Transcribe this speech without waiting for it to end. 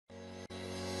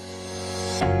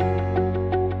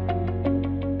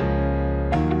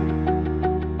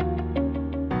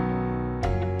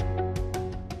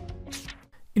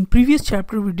In previous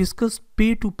chapter, we discussed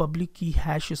pay to public key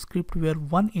hash script where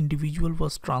one individual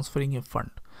was transferring a fund.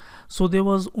 So there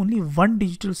was only one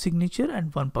digital signature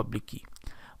and one public key.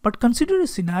 But consider a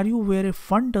scenario where a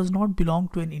fund does not belong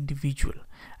to an individual,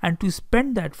 and to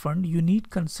spend that fund you need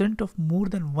consent of more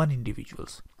than one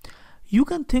individuals. You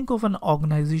can think of an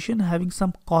organization having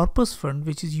some corpus fund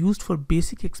which is used for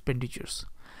basic expenditures.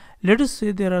 Let us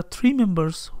say there are 3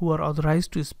 members who are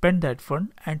authorized to spend that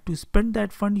fund, and to spend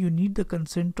that fund you need the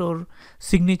consent or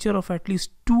signature of at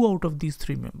least 2 out of these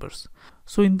 3 members.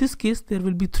 So in this case there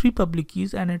will be 3 public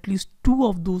keys and at least 2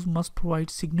 of those must provide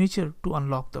signature to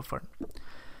unlock the fund.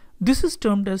 This is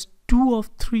termed as 2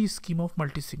 of 3 scheme of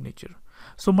multisignature.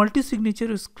 So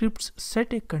multisignature scripts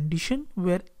set a condition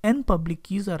where n public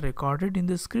keys are recorded in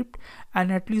the script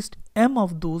and at least m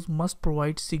of those must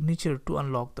provide signature to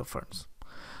unlock the funds.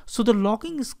 So the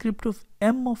locking script of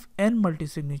m of n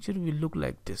multisignature will look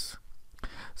like this.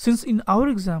 Since in our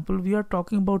example we are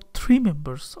talking about 3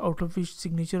 members out of which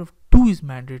signature of 2 is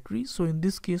mandatory, so in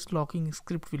this case locking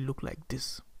script will look like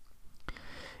this.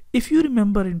 If you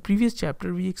remember, in previous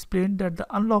chapter we explained that the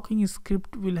unlocking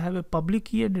script will have a public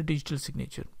key and a digital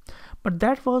signature, but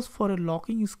that was for a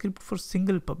locking script for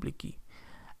single public key.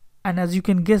 And as you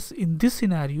can guess, in this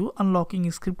scenario unlocking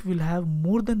script will have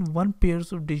more than one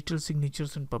pairs of digital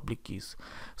signatures and public keys.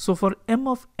 So for m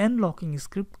of n locking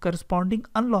script, corresponding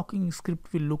unlocking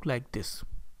script will look like this.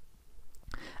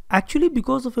 Actually,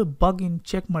 because of a bug in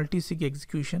check multisig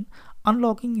execution,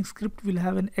 unlocking script will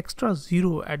have an extra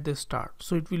 0 at the start,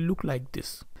 so it will look like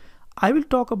this. I will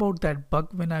talk about that bug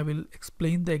when I will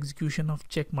explain the execution of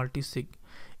check multisig.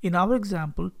 In our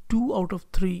example, 2 out of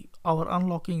 3 our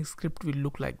unlocking script will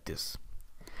look like this.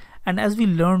 And as we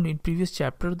learned in previous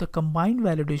chapter, the combined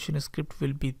validation script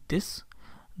will be this: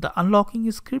 the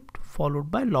unlocking script followed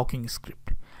by locking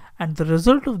script. And the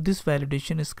result of this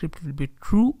validation script will be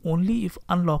true only if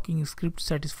unlocking script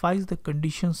satisfies the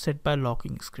conditions set by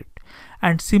locking script.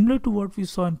 And similar to what we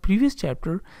saw in previous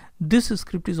chapter, this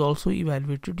script is also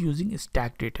evaluated using a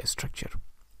stack data structure.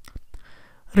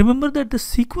 Remember that the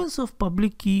sequence of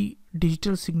public key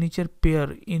digital signature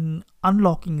pair in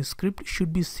unlocking script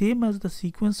should be same as the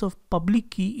sequence of public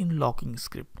key in locking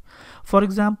script. For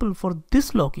example, for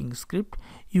this locking script,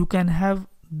 you can have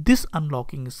this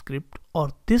unlocking script or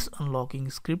this unlocking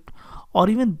script or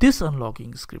even this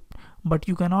unlocking script, but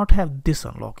you cannot have this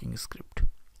unlocking script.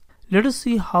 Let us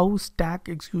see how stack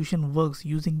execution works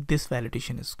using this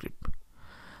validation script.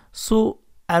 So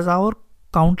as our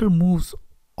counter moves,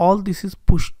 all this is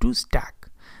pushed to stack.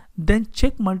 Then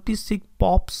check multisig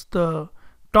pops the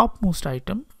topmost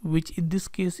item, which in this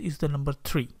case is the number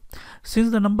 3.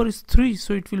 Since the number is 3,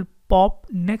 so it will pop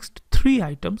next 3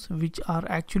 items, which are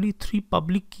actually 3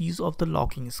 public keys of the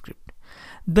locking script.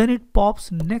 Then it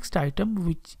pops next item,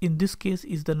 which in this case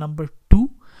is the number 2,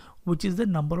 which is the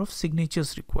number of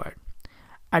signatures required.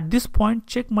 At this point,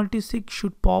 check multisig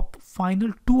should pop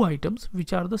final 2 items,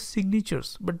 which are the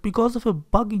signatures, but because of a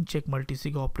bug in check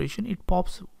multisig operation, it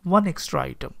pops one extra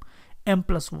item, m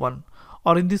plus 1,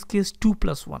 or in this case 2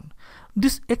 plus 1.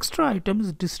 This extra item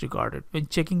is disregarded when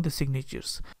checking the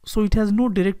signatures, so it has no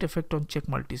direct effect on check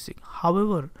multisig.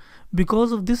 However,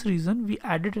 because of this reason, we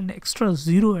added an extra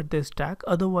 0 at the stack,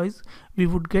 otherwise we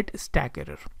would get a stack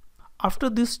error. After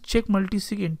this, check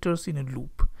multisig enters in a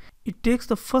loop. It takes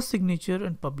the first signature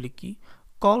and public key,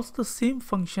 calls the same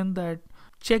function that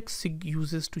checksig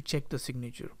uses to check the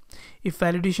signature. If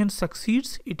validation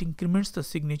succeeds, it increments the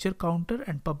signature counter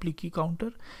and public key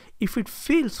counter. If it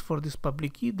fails for this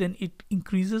public key, then it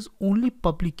increases only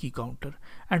public key counter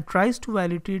and tries to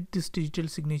validate this digital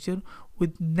signature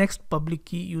with next public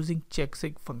key using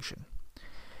checksig function.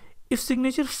 If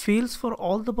signature fails for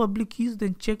all the public keys,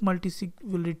 then check multisig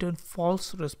will return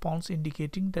false response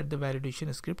indicating that the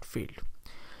validation script failed.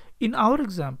 In our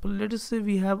example, let us say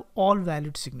we have all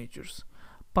valid signatures.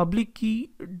 Public key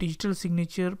digital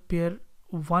signature pair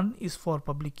 1 is for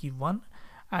public key 1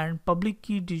 and public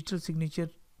key digital signature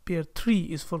pair 3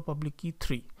 is for public key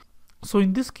 3. So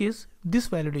in this case, this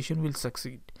validation will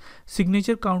succeed.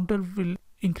 Signature counter will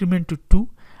increment to 2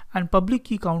 and public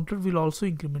key counter will also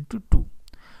increment to 2.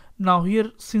 Now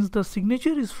here, since the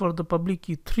signature is for the public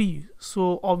key 3,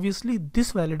 so obviously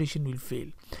this validation will fail.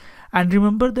 And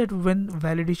remember that when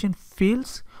validation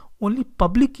fails, only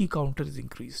public key counter is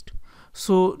increased.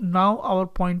 So now our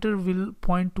pointer will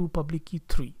point to public key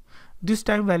 3. This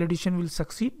time validation will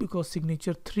succeed because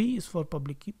signature 3 is for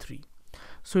public key 3.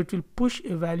 So it will push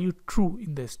a value true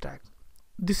in the stack.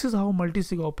 this is how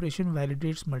multisig operation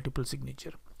validates multiple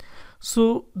signature.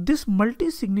 So this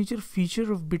multi-signature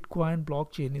feature of Bitcoin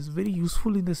blockchain is very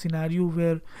useful in the scenario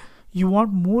where you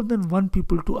want more than one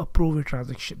people to approve a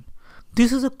transaction.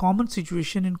 This is a common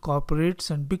situation in corporates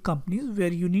and big companies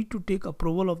where you need to take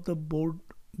approval of the board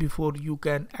before you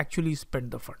can actually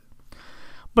spend the fund.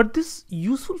 But this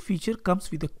useful feature comes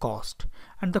with a cost,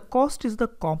 and the cost is the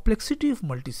complexity of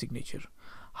multi-signature.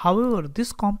 However,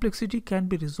 this complexity can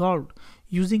be resolved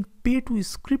using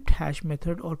pay-to-script hash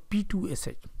method or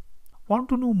P2SH. Want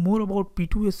to know more about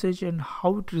P2SH and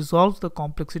how it resolves the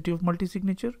complexity of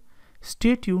multi-signature?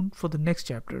 Stay tuned for the next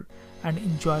chapter and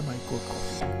enjoy my code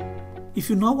coffee. If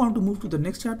you now want to move to the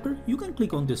next chapter, you can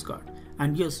click on this card.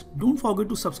 And yes, don't forget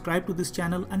to subscribe to this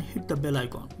channel and hit the bell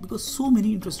icon because so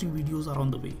many interesting videos are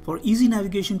on the way. For easy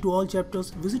navigation to all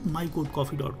chapters, visit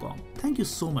mycodecoffee.com. Thank you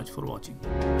so much for watching.